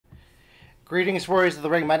Greetings, Warriors of the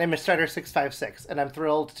Ring. My name is Strider656, and I'm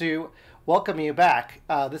thrilled to welcome you back.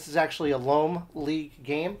 This is actually a LoME League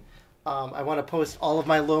game. I want to post all of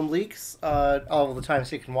my LoME leagues all the time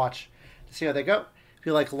so you can watch to see how they go. If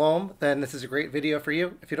you like LoME, then this is a great video for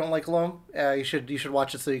you. If you don't like LoME, you should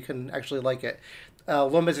watch it so you can actually like it.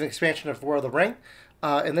 LoME is an expansion of the War of the Ring.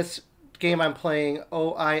 In this game, I'm playing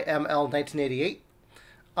OIML 1988,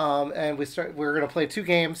 and we're going to play two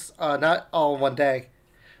games, not all in one day.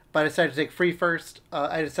 But I decided to take free first.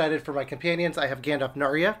 I decided for my companions, I have Gandalf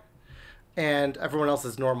Narya, and everyone else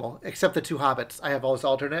is normal, except the two hobbits. I have always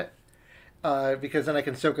alternate, because then I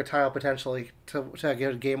can soak a tile potentially to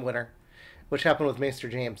get a game winner, which happened with Maester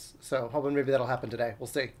James. So hoping maybe that'll happen today. We'll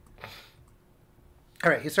see.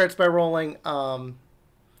 All right, he starts by rolling.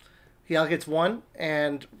 He allocates one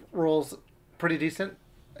and rolls pretty decent,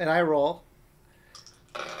 and I roll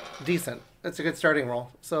decent. It's a good starting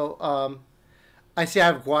roll. So I see I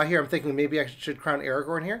have Gua here. I'm thinking maybe I should crown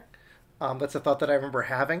Aragorn here. That's a thought that I remember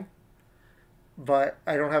having. But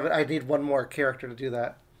I don't have it. I need one more character to do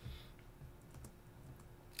that.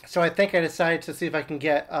 So I think I decided to see if I can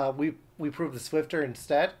get We Prove the Swifter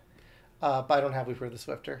instead. But I don't have We Prove the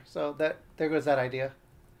Swifter. So there goes that idea.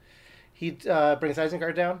 He brings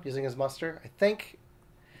Isengard down using his muster. I think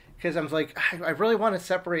because I'm like, I really want to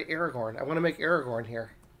separate Aragorn. I want to make Aragorn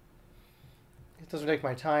here. It doesn't take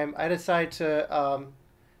my time. I decide to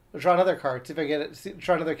draw another card. See if I get it.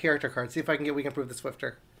 Draw another character card. See if I can get We Can Prove the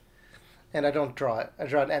Swifter. And I don't draw it. I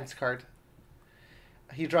draw an Ents card.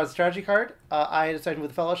 He draws a strategy card. I decide to move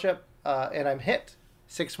the Fellowship, and I'm hit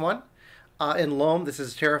 6-1. In LoME, this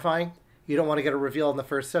is terrifying. You don't want to get a reveal in the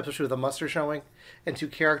first step, especially with a muster showing. And two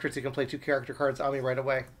characters, you can play two character cards on me right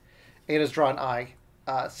away. And has drawn eye.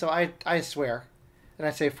 So I swear, and I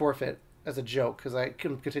say forfeit as a joke because I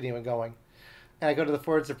couldn't continue going. And I go to the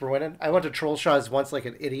Fords of Berwinen. I went to Trollshaw's once like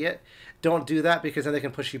an idiot. Don't do that because then they can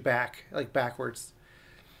push you back, like backwards.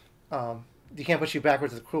 You can't push you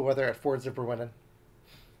backwards with cool weather at Fords of Berwinen.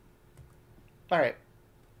 All right.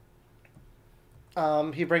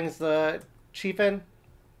 He brings the chief in.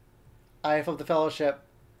 I flip the Fellowship.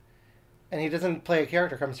 And he doesn't play a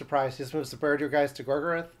character, I'm surprised. He just moves the Birdir guys to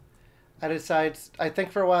Gorgoroth. I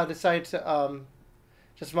think for a while I decide to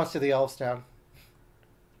just muster the elves down.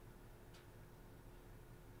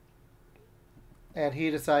 And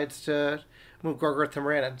he decides to move Gorgoroth to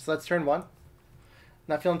Morannon. So that's turn one.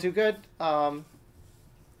 Not feeling too good. But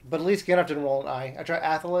at least Gandalf didn't roll an eye. I try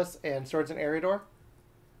Athelas and Swords and Eriador.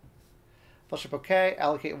 Fellowship okay.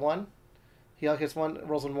 Allocate one. He allocates one,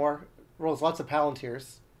 rolls one more. Rolls lots of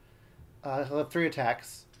Palantirs. He'll have 3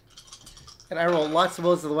 attacks. And I roll lots of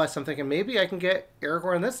Willows of the West. I'm thinking maybe I can get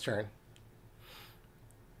Aragorn this turn.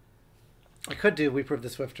 I could do We Prove the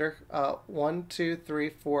Swifter. 1, 2, 3,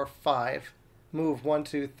 4, 5. Move 1,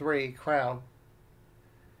 2, 3, crown,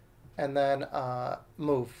 and then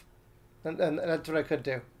move, and that's what I could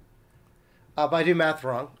do. But I do math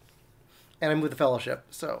wrong, and I move the Fellowship.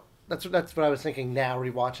 So that's what I was thinking now,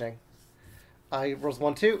 rewatching. He rolls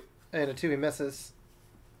 1, 2, and a 2 he misses.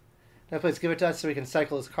 Now he plays Give It to Us so he can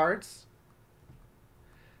cycle his cards.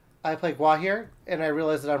 I play Gua here, and I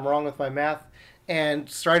realize that I'm wrong with my math, and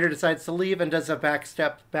Strider decides to leave and does a back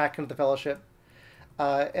step back into the Fellowship.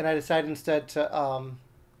 And I decided instead to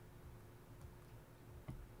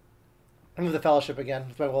move the Fellowship again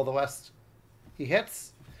with my Will of the West. He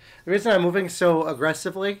hits. The reason I'm moving so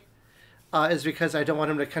aggressively is because I don't want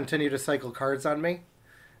him to continue to cycle cards on me.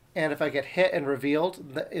 And if I get hit and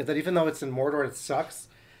revealed, that even though it's in Mordor and it sucks,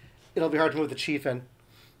 it'll be hard to move the Chief in.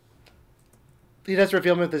 He does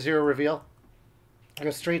reveal me with the 0 reveal. I go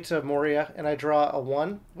straight to Moria, and I draw a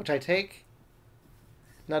 1, which I take.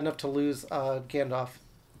 Not enough to lose Gandalf.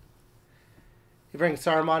 He brings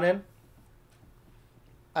Saruman in.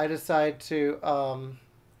 I decide to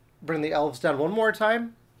bring the elves down one more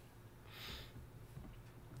time,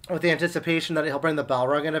 with the anticipation that he'll bring the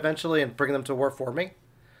Balrog in eventually and bring them to war for me.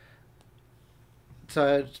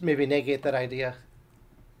 To maybe negate that idea.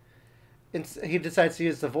 He decides to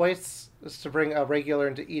use the voice to bring a regular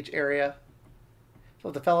into each area.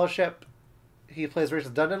 So the Fellowship, he plays Race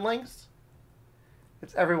of Dundenlings.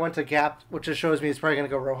 It's everyone to gap, which just shows me he's probably going to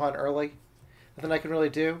go Rohan early. Nothing I can really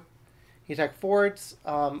do. He attack forwards.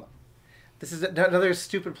 This is another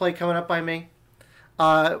stupid play coming up by me.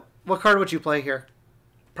 What card would you play here?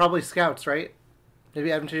 Probably Scouts, right?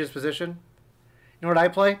 Maybe advantageous position. You know what I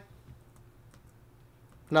play?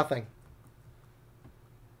 Nothing.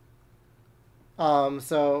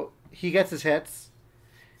 So he gets his hits.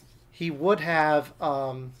 He would have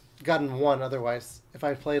gotten 1 otherwise if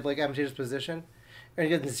I played like advantageous position. And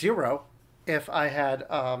getting 0 if I had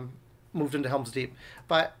moved into Helm's Deep.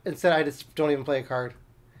 But instead, I just don't even play a card.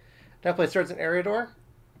 Now I play Swords and Eriador,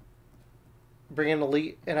 bring in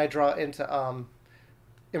Elite, and I draw into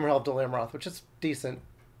Imrahil Dol-Amroth, which is decent.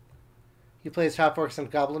 He plays Top Orcs and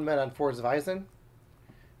Goblin Men on 4's Visor.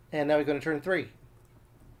 And now we go to turn 3.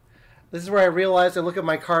 This is where I realize I look at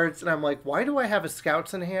my cards and I'm like, why do I have a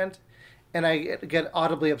Scouts in hand? And I get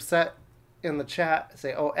audibly upset in the chat. I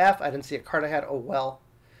say, oh, F, I didn't see a card I had. Oh, well.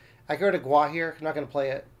 I get rid of Gua here. I'm not going to play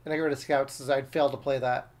it. And I get rid of Scouts because I'd failed to play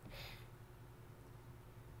that.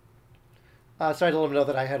 So I told him no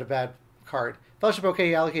that I had a bad card. Fellowship OK,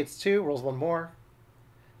 he allocates 2, rolls 1 more.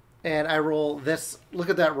 And I roll this. Look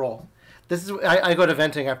at that roll. This is I go to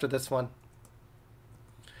venting after this one.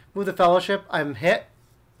 Move the Fellowship. I'm hit.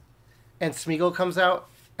 And Smeagol comes out.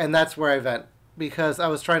 And that's where I vent. Because I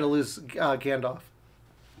was trying to lose Gandalf.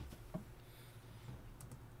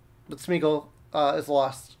 But Smeagol is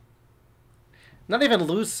lost. Not even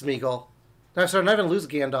lose Smeagol. No, sorry, not even lose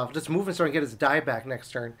Gandalf. Just move and so I can get his die back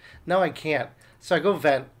next turn. Now I can't. So I go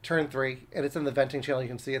vent, turn 3, and it's in the venting channel. You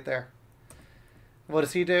can see it there. What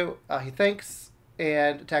does he do? He thinks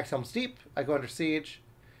and attacks Helm's Deep. I go under siege.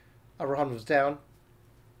 Rohan moves down.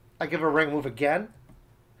 I give a ring move again,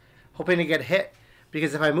 hoping to get hit.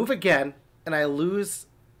 Because if I move again and I lose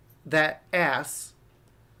that ass,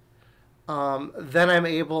 then I'm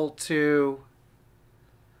able to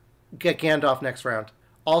get Gandalf next round.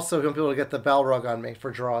 Also, he'll be able to get the Balrog on me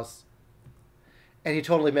for draws. And he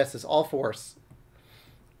totally misses. All 4s.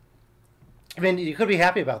 I mean, you could be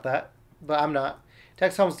happy about that, but I'm not.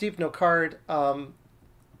 Text Helm's Deep, no card. I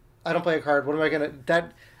don't play a card. What am I going to...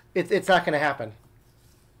 It's not going to happen.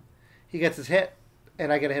 He gets his hit,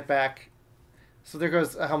 and I get a hit back. So there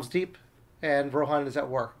goes Helm's Deep, and Rohan is at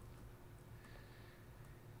war.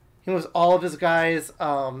 He moves all of his guys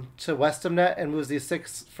to Westamnet and moves these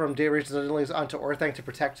 6 from Day Regions and Underlings onto Orthanc to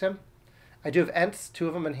protect him. I do have Ents, 2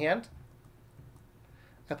 of them in hand.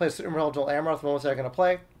 I play Imrahil Dol-Amroth, the moments I'm going to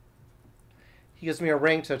play. He gives me a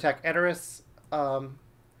ring to attack Edoras.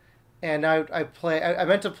 And now I play... I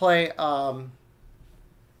meant to play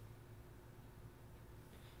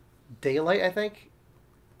Daylight, I think.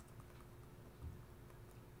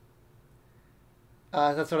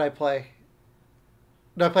 That's what I play.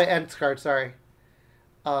 No, I play Ents card, sorry.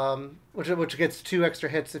 Which gets 2 extra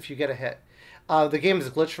hits if you get a hit. The game is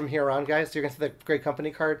glitched from here on, guys. So you're going to see the Great Company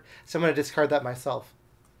card. So I'm going to discard that myself.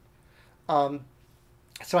 So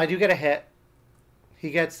I do get a hit. He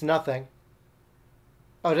gets nothing.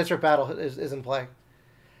 Oh, Desperate Battle is in play.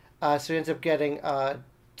 So he ends up getting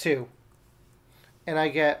 2. And I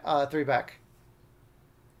get 3 back.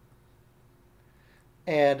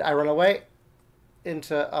 And I run away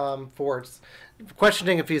into Fords.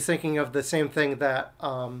 Questioning if he's thinking of the same thing that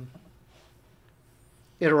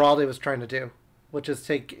Ituralde was trying to do, which is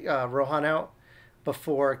take Rohan out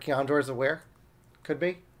before Kiandor is aware. Could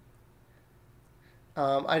be.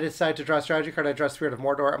 I decide to draw a strategy card. I draw Spirit of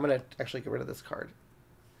Mordor. I'm going to actually get rid of this card.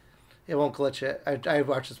 It won't glitch it. I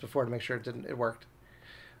watched this before to make sure it worked.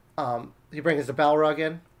 He brings the Balrog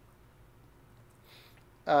in.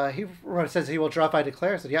 He says he will draw if I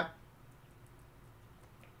declare. I said, yep.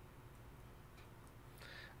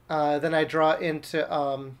 Then I draw into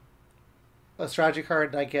a strategy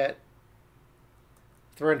card, and I get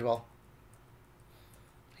Thranduil.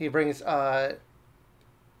 He brings...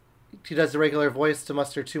 he does the regular voice to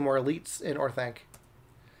muster 2 more elites in Orthanc.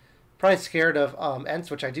 Probably scared of Ents,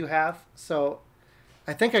 which I do have. So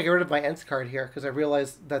I think I get rid of my Ents card here, because I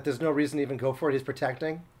realized that there's no reason to even go for it. He's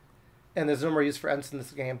protecting. And there's no more use for Ents in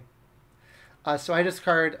this game. So I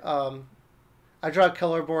discard... I draw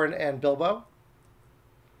Celeborn and Bilbo.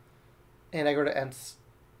 And I go to Ents.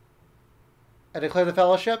 I declare the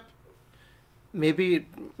Fellowship. Maybe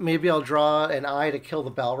I'll draw an eye to kill the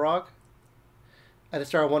Balrog. I just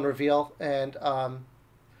draw 1 reveal, and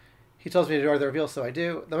he tells me to draw the reveal, so I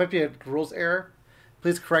do. That might be a rules error.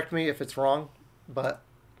 Please correct me if it's wrong, but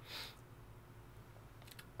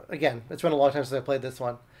again, it's been a long time since I played this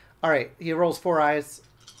one. All right, he rolls 4 eyes,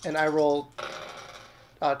 and I roll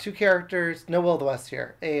 2 characters. No Will of the West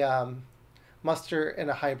here. A muster and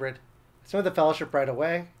a hybrid. Some of the Fellowship right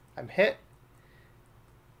away. I'm hit.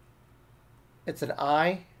 It's an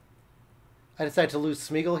eye. I decide to lose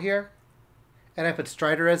Smeagol here. And I put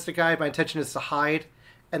Strider as the guy. My intention is to hide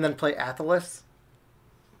and then play Athelas.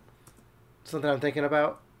 Something I'm thinking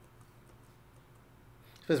about.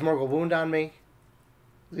 If there's Morgul Wound on me.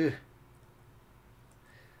 Ugh.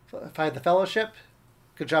 If I had the Fellowship.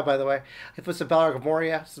 Good job, by the way. If it's a Balrog of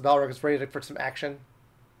Moria, so Balrog is ready for some action.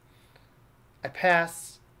 I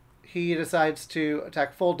pass. He decides to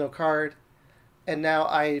attack Fold, no card. And now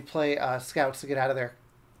I play Scouts to get out of there.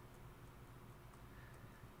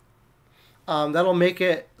 That'll make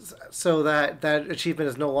it so that that achievement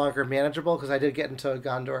is no longer manageable because I did get into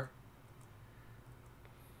Gondor.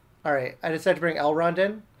 All right, I decided to bring Elrond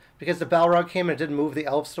in because the Balrog came and it didn't move the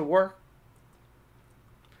elves to war.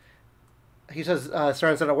 He says,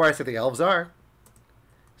 Sauron's not at war. I said, the elves are.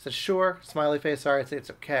 He said, sure. Smiley face, sorry. I say, it's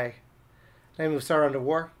okay. Then I move Sauron to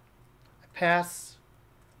war. I pass.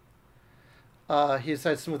 He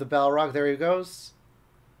decides to move the Balrog. There he goes.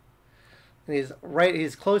 And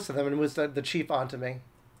he's close to them and moves the chief onto me.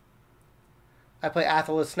 I play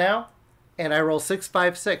Athelas now, and I roll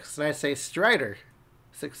 6-5-6, and I say Strider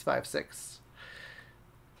 6-5-6.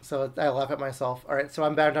 So I laugh at myself. All right, so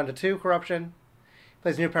I'm bound down to 2 corruption.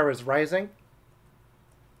 Plays new power is Rising,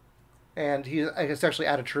 and I guess actually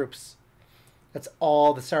added troops. That's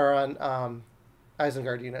all the Sauron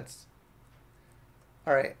Isengard units.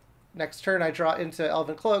 All right, next turn I draw into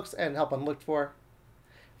Elven Cloaks and help unlooked for.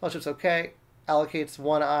 Fellowship's okay. Allocates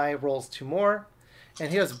 1 eye, rolls 2 more. And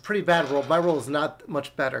he has a pretty bad roll. My roll is not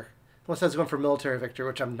much better. Unless I was going for military victory,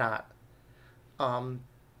 which I'm not. So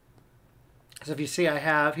if you see, he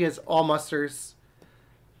has all musters.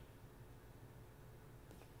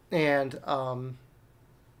 And I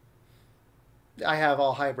have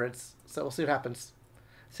all hybrids. So we'll see what happens.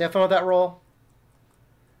 So have fun with that roll.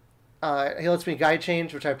 He lets me guide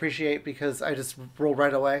change, which I appreciate because I just rolled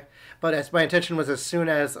right away. But my intention was as soon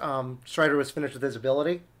as Strider was finished with his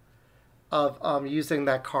ability of using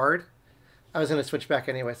that card, I was going to switch back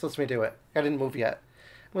anyway. So lets me do it. I didn't move yet.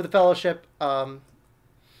 With the Fellowship, I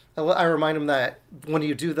remind him that when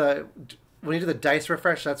you do the dice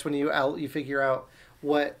refresh, that's when you figure out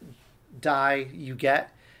what die you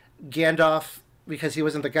get. Gandalf, because he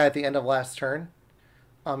wasn't the guy at the end of last turn,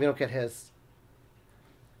 you don't get his.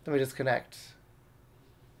 Let me disconnect.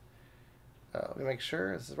 Let me make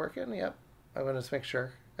sure this is working. Yep. I'm going to just make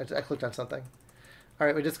sure. I clicked on something. All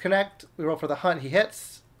right, we disconnect. We roll for the hunt. He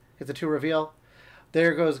hits. Gets a 2 reveal.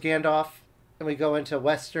 There goes Gandalf. And we go into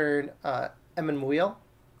Western Emyn.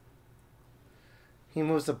 He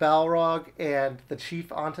moves the Balrog and the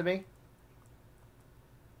Chief onto me.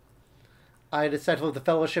 I decided to leave the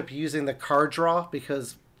Fellowship using the card draw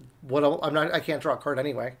because I can't draw a card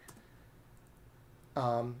anyway.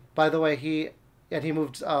 By the way, he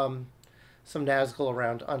moved some Nazgul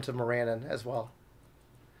around onto Morannon as well.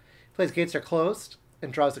 He plays Gates Are Closed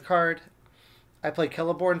and draws a card. I play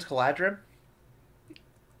Celeborn's Galadrim.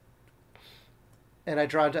 And I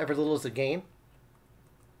draw into Every Little Is a Gain.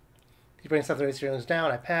 He brings Southern Easterlings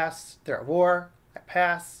down. I pass. They're at war. I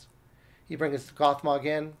pass. He brings Gothmog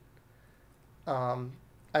in.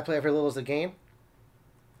 I play Every Little Is a Gain.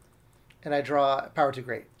 And I draw Power Too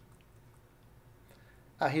Great.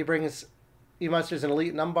 He brings E-Monsters and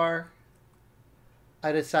Elite Numbar.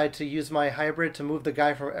 I decide to use my hybrid to move the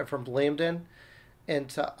guy from Blameden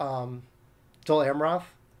into Dol Amroth.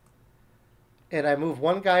 And I move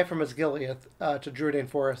 1 guy from Osgiliath to Druidian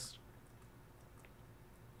Forest.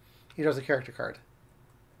 He draws a character card.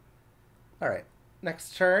 Alright,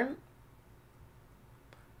 next turn.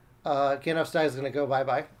 Gandalf's die is going to go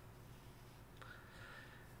bye-bye.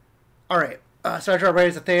 Alright. So I draw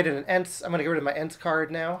Raiders of Theoden and an Ents. I'm going to get rid of my Ents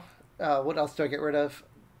card now. What else do I get rid of?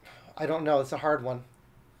 I don't know. It's a hard one.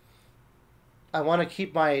 I want to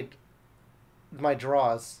keep my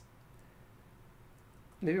draws.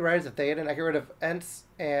 Maybe Raiders of Theoden. I get rid of Ents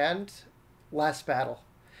and Last Battle.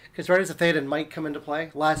 Because Raiders of Theoden might come into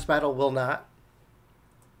play. Last Battle will not.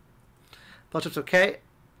 Fellowship's okay.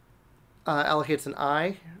 Allocates an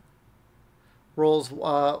eye. Rolls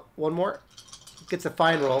 1 more. Gets a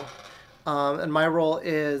fine roll. And my roll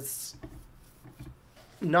is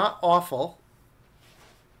not awful,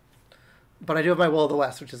 but I do have my Will of the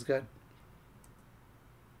West, which is good.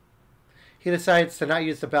 He decides to not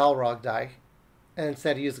use the Balrog die, and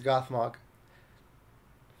instead use the Gothmog.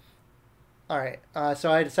 Alright,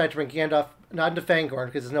 so I decide to bring Gandalf not into Fangorn,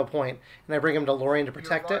 because there's no point, and I bring him to Lorien to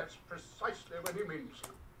protect it. Precisely what he means.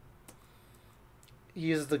 He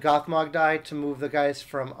uses the Gothmog die to move the guys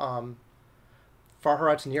from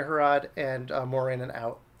Farharad to Nirharad and Morannon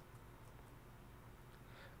out.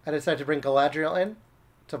 I decided to bring Galadriel in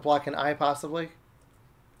to block an eye, possibly.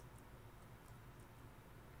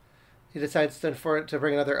 He decides to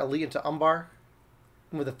bring another elite into Umbar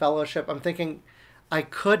with the Fellowship. I'm thinking I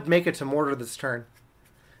could make it to Mordor this turn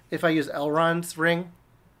if I use Elrond's ring.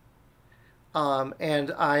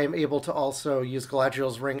 And I'm able to also use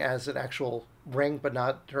Galadriel's ring as an actual ring, but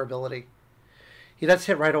not her ability. He does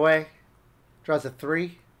hit right away. Draws a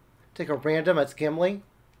 3. Take a random. That's Gimli.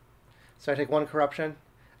 So I take 1 corruption.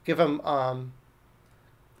 Give him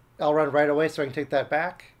Elrond right away so I can take that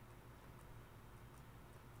back.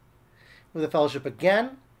 With the Fellowship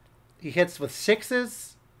again. He hits with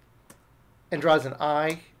sixes and draws an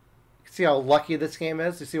eye. See how lucky this game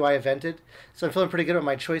is? You see why I vented? So I'm feeling pretty good with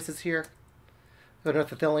my choices here. Go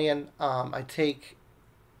North Athelian. I take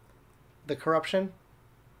the Corruption.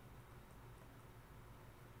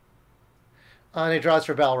 And he draws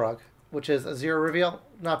for Balrog, which is a 0 reveal.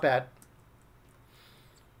 Not bad.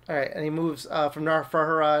 Alright, and he moves from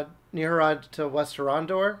Nihurad to West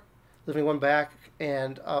Arandor, leaving one back,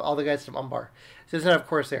 and all the guys from Umbar. So he doesn't have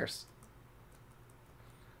Corsairs.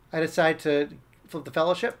 I decide to flip the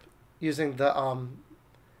Fellowship using the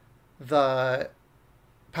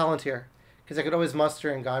Palantir, because I could always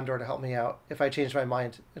muster in Gondor to help me out if I change my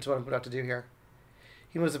mind into what I'm about to do here.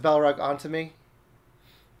 He moves the Balrog onto me,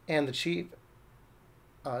 and the Chief.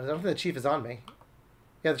 I don't think the Chief is on me.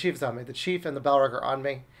 Yeah, the Chief is on me. The Chief and the Balrog are on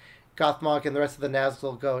me. Gothmog and the rest of the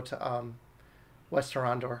Nazgul go to West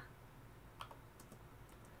Arandor.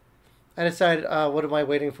 I decide, what am I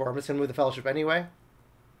waiting for? I'm just going to move the Fellowship anyway.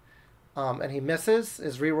 And he misses.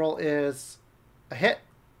 His reroll is a hit,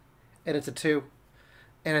 and it's a 2.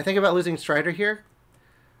 And I think about losing Strider here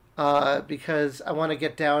because I want to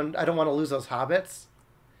get down. I don't want to lose those Hobbits.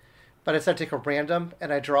 But I decide to take a random,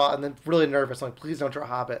 and I draw, and then really nervous. I'm like, please don't draw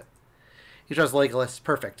Hobbit. He draws Legolas.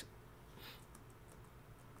 Perfect.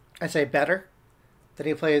 I say better. Then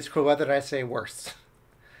he plays Cruel Weather, and I say worse.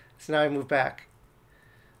 So now I move back.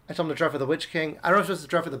 I told him to draw for the Witch King. I don't know if I'm supposed to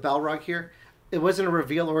draw for the Balrog here. It wasn't a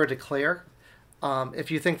reveal or a declare. If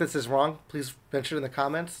you think this is wrong, please mention it in the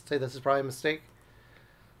comments. Say this is probably a mistake.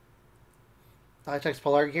 I text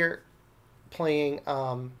Polar here, playing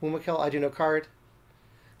Mumakil. I do no card.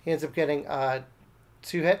 He ends up getting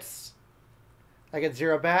 2 hits. I get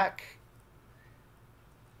 0 back.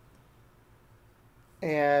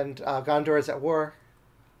 And Gondor is at war.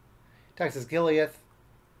 Taxes Gileath.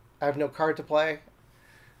 I have no card to play.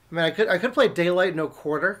 I mean, I could play Daylight, no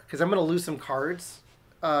quarter, because I'm going to lose some cards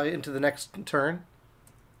into the next turn.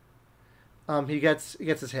 He gets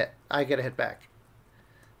his hit. I get a hit back.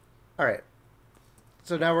 All right.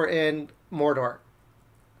 So now we're in Mordor.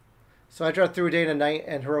 So I draw Through a Day and a Night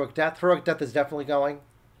and Heroic Death. Heroic Death is definitely going.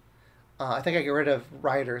 I think I get rid of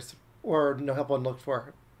Riders or No Help Unlooked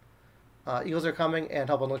For. Eagles Are Coming and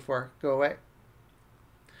Help Unlooked For. Go away.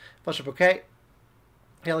 Fellowship okay.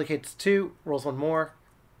 He allocates 2, rolls 1 more.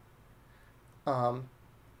 Oh,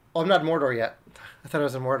 I'm not in Mordor yet. I thought I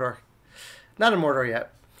was in Mordor. Not in Mordor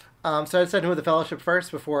yet. So I decided to move the Fellowship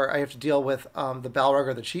first before I have to deal with the Balrog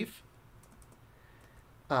or the Chief.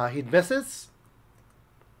 He misses.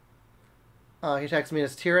 He attacks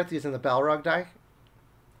Minas Tirith using the Balrog die.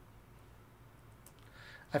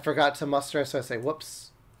 I forgot to muster, so I say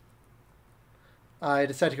whoops. I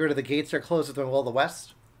decide to get rid of the gates that are closed within Will of the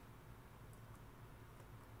West.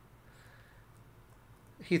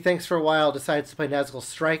 He thinks for a while, decides to play Nazgul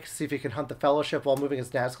Strike, see if he can hunt the Fellowship while moving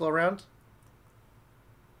his Nazgul around.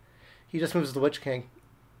 He just moves the Witch King.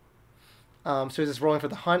 So he's just rolling for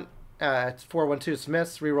the hunt. It's 4-1-2, it's a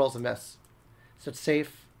miss, rerolls a miss. So it's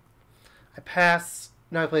safe. I pass.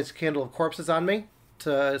 Now he plays Candle of Corpses on me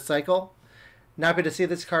to cycle. Not happy to see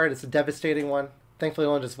this card. It's a devastating one. Thankfully,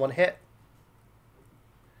 only just 1 hit.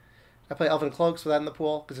 I play Elven Cloaks with that in the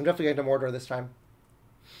pool, because I'm definitely getting to Mordor this time.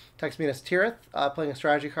 Text Minas Tirith, playing a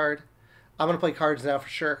strategy card. I'm going to play cards now for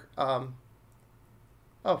sure. Oh,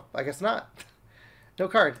 I guess not. No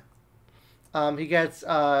card. He gets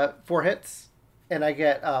 4 hits, and I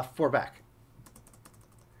get 4 back.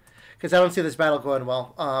 Because I don't see this battle going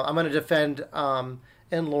well. I'm going to defend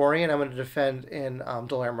in Lorien. I'm going to defend in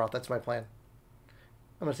Dol Amroth. That's my plan.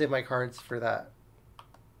 I'm going to save my cards for that.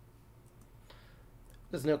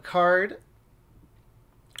 There's no card.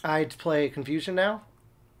 I'd play Confusion now.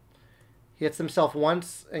 He hits himself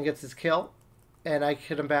once and gets his kill. And I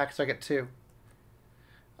hit him back, so I get 2.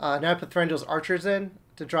 Now I put Thranduil's Archers in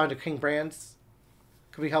to draw into King Brand's.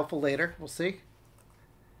 Could be helpful later. We'll see.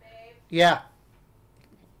 Babe. Yeah.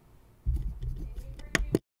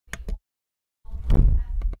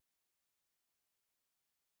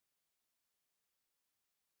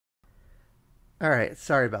 All right,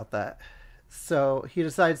 sorry about that. So he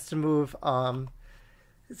decides to move.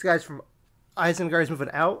 This guy's from Isengard's moving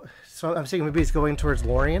out, so I'm thinking maybe he's going towards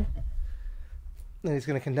Lorien. And he's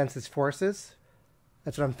going to condense his forces.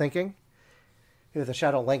 That's what I'm thinking. Maybe the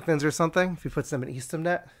shadow lengthens or something if he puts them in Eastham.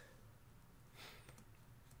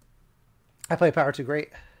 I play Power 2 Great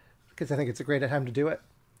because I think it's a great time to do it.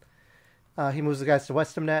 He moves the guys to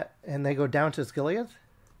Westamnet, and they go down to Gilead.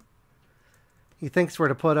 He thinks where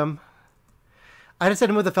to put them. I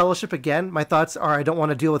decided to move the Fellowship again. My thoughts are I don't want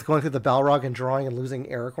to deal with going through the Balrog and drawing and losing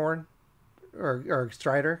Aragorn or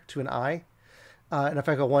Strider to an eye. And if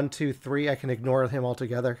I go 1, 2, 3, I can ignore him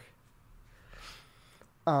altogether.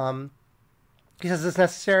 He says, "Is this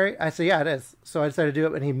necessary?" I say, "Yeah, it is." So I decided to do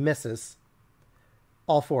it, and he misses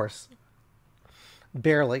all fours.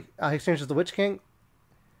 Barely. He exchanges the Witch King.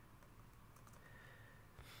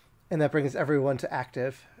 And that brings everyone to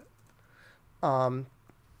active.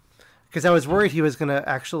 Because I was worried he was going to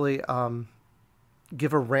actually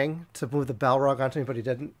give a ring to move the Balrog onto me, but he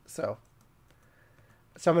didn't. So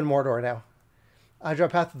I'm in Mordor now. I draw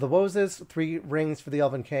Path of the Woses, 3 rings for the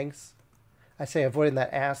Elven Kings. I say avoiding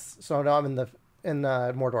that ass, so now I'm in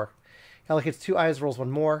Mordor. He allocates 2 eyes, rolls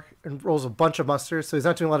 1 more, and rolls a bunch of musters, so he's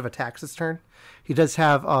not doing a lot of attacks this turn. He does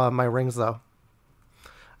have my rings, though.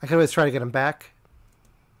 I could always try to get him back.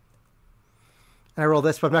 And I roll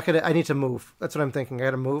this, but I'm not going to... I need to move. That's what I'm thinking. I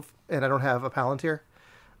got to move, and I don't have a Palantir.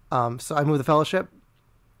 So I move the Fellowship.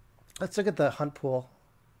 Let's look at the hunt pool.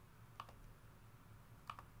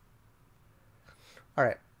 All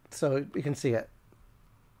right, so you can see it.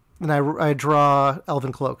 And I draw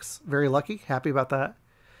Elven Cloaks. Very lucky. Happy about that.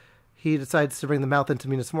 He decides to bring the mouth into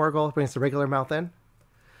Minas Morgul. Brings the regular mouth in.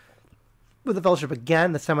 With the Fellowship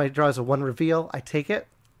again. This time I draw as a 1 reveal. I take it.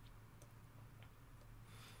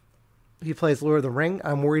 He plays Lure of the Ring.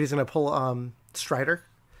 I'm worried he's going to pull Strider.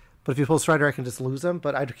 But if he pulls Strider, I can just lose him.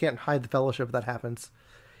 But I can't hide the Fellowship if that happens.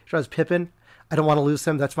 He draws Pippin. I don't want to lose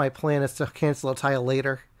him. That's my plan, is to cancel a tile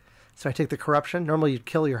later. So I take the Corruption. Normally you'd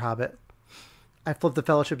kill your Hobbit. I flip the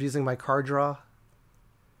Fellowship using my card draw.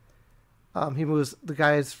 He moves the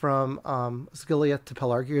guys from Scylla to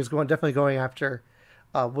Pelargir. He's definitely going after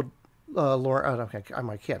I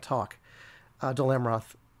can't talk. Dol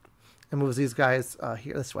Amroth. And moves these guys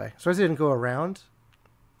here this way. So I didn't go around.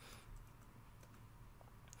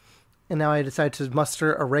 And now I decide to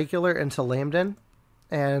muster a regular into Lambden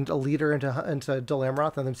and a leader into Dol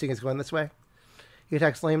Amroth, and I'm seeing he's going this way. He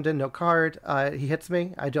attacks Lambden, no card. He hits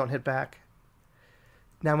me. I don't hit back.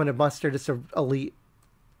 Now I'm going to muster just an elite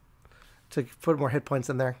to put more hit points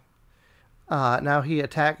in there. Now he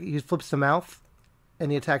flips the mouth,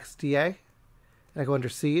 and he attacks DA. And I go under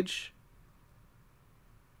siege.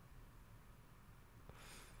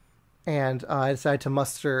 And I decided to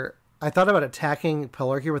muster... I thought about attacking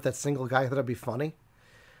Pelargir with that single guy. I thought it'd be funny.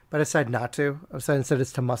 But I decided not to. I decided instead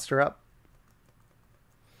just to muster up.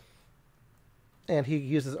 And he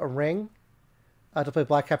uses a ring to play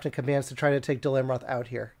Black Captain Commands to try to take Dol Amroth out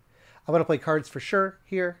here. I want to play cards for sure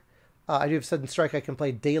here. I do have Sudden Strike. I can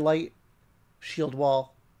play Daylight, Shield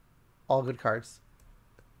Wall, all good cards.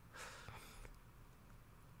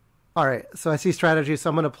 Alright, so I see strategy, so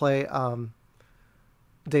I'm going to play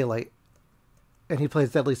Daylight. And he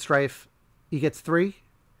plays Deadly Strife. He gets 3.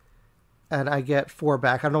 And I get 4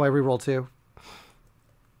 back. I don't know why I reroll 2.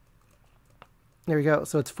 There we go.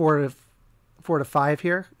 So it's 4 to 5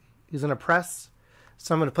 here. He's going to press.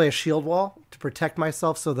 So I'm going to play a Shield Wall to protect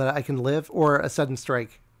myself so that I can live, or a Sudden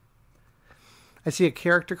Strike. I see a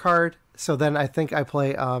character card, so then I think I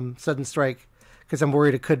play Sudden Strike because I'm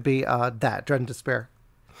worried it could be that, Dread and Despair.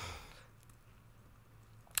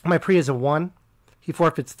 My pre is a 1. He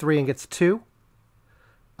forfeits 3 and gets 2.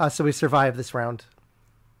 So we survive this round.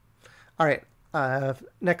 Alright,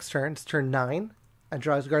 next turn. It's turn 9. I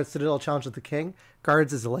draw his Guards Citadel, challenge with the King.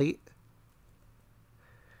 Guards is late.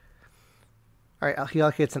 Alright, he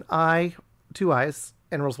allocates an eye, 2 eyes,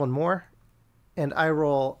 and rolls 1 more. And I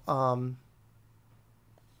roll,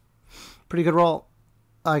 pretty good roll.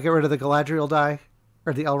 I get rid of the Galadriel die,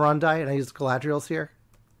 or the Elrond die, and I use Galadriel's here.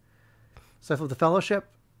 So I flip the Fellowship.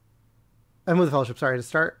 I move the Fellowship, sorry, to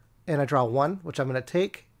start. And I draw 1, which I'm going to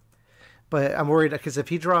take. But I'm worried, because if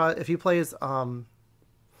he plays, what's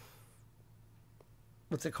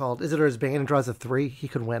it called? Isidor's Bane, and draws a 3, he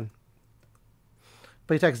could win.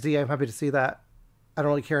 But he attacks D, I'm happy to see that. I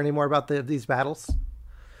don't really care anymore about these battles.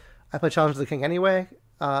 I play Challenge of the King anyway.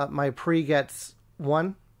 My pre gets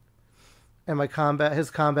 1. And his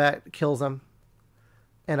combat kills him.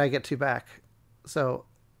 And I get 2 back. So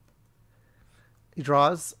he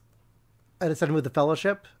draws. I decided to move the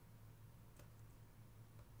Fellowship.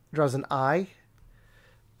 Draws an eye.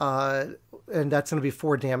 And that's going to be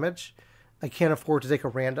 4 damage. I can't afford to take a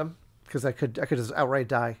random because I could just outright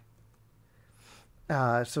die.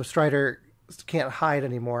 So Strider can't hide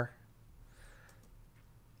anymore.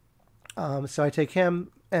 So I take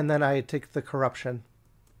him, and then I take the Corruption.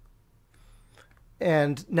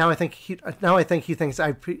 And now I think he thinks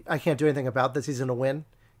I can't do anything about this. He's going to win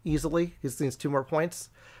easily. He needs 2 more points,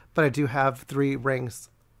 but I do have 3 rings.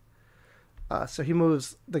 So he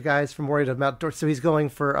moves the guys from Moria to Mount Dor. So he's going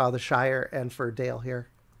for the Shire and for Dale here.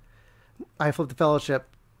 I flip the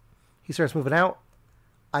Fellowship. He starts moving out.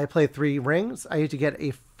 I play 3 rings. I need to get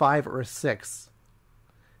a 5 or a 6.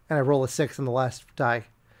 And I roll a 6 in the last die.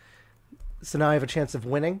 So now I have a chance of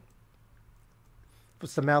winning.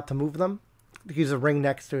 Puts the mouth to move them. He uses a ring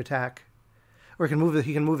next to attack. Or he can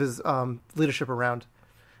move his leadership around.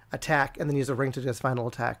 Attack, and then use a ring to do his final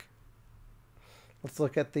attack. Let's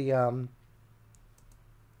look at the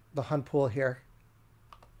hunt pool here.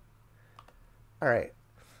 Alright.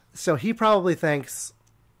 So he probably thinks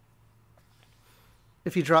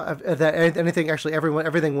if you draw that anything, actually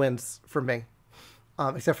everything wins for me.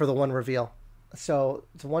 Except for the one reveal. So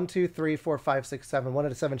it's 1, 2, 3, 4, 5, 6, 7. 1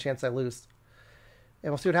 out of 7 chance I lose.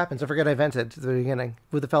 And we'll see what happens. Don't forget I vented at the beginning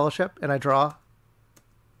with the fellowship, and I draw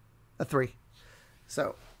a 3.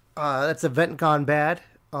 So that's a vent gone bad,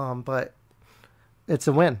 but it's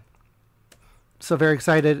a win. So very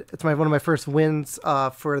excited. It's one of my first wins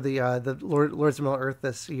for the Lords of Middle Earth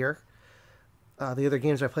this year. The other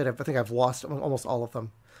games I played, I think I've lost almost all of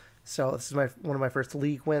them. So this is one of my first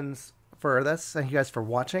league wins for this. Thank you guys for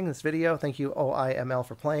watching this video. Thank you OIML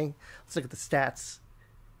for playing. Let's look at the stats.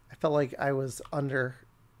 I felt like I was under.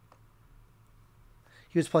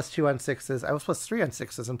 He was +2 on 6s. I was +3 on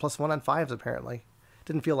 6s and +1 on 5s apparently.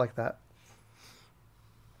 Didn't feel like that.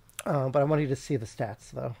 But I want you to see the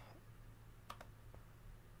stats though.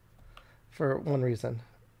 For one reason.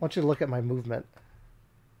 I want you to look at my movement.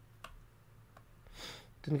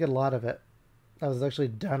 Didn't get a lot of it. I was actually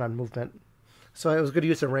down on movement. So it was good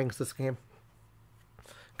use of rings this game.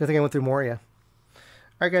 Good thing I went through Moria.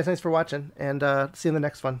 Alright guys, thanks for watching, and see you in the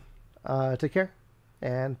next one. Take care,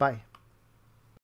 and bye.